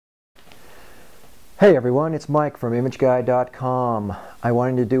Hey everyone, it's Mike from imageguide.com. I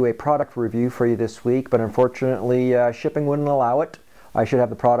wanted to do a product review for you this week, but unfortunately shipping wouldn't allow it. I should have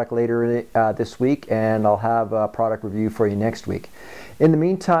the product later this week, and I'll have a product review for you next week. In the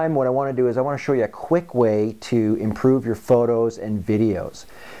meantime, what I want to do is I want to show you a quick way to improve your photos and videos.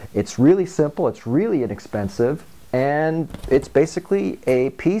 It's really simple, it's really inexpensive, and it's basically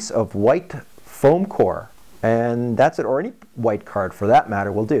a piece of white foam core. And that's it, or any white card for that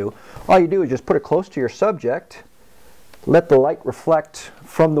matter will do. All you do is just put it close to your subject, let the light reflect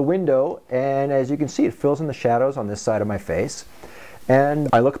from the window, and as you can see, it fills in the shadows on this side of my face. And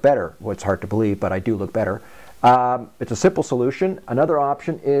I look better. Well, it's hard to believe, but I do look better. It's a simple solution. Another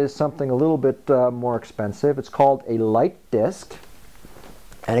option is something a little bit more expensive. It's called a light disc.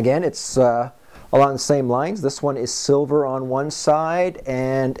 And again, it's along the same lines. This one is silver on one side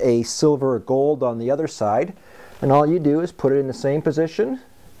and a silver gold on the other side. And all you do is put it in the same position,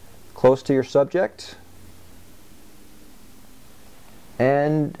 close to your subject.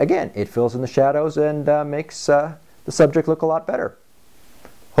 And again, it fills in the shadows and makes the subject look a lot better.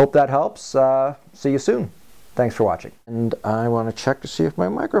 Hope that helps. See you soon. Thanks for watching. And I want to check to see if my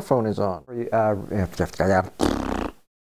microphone is on.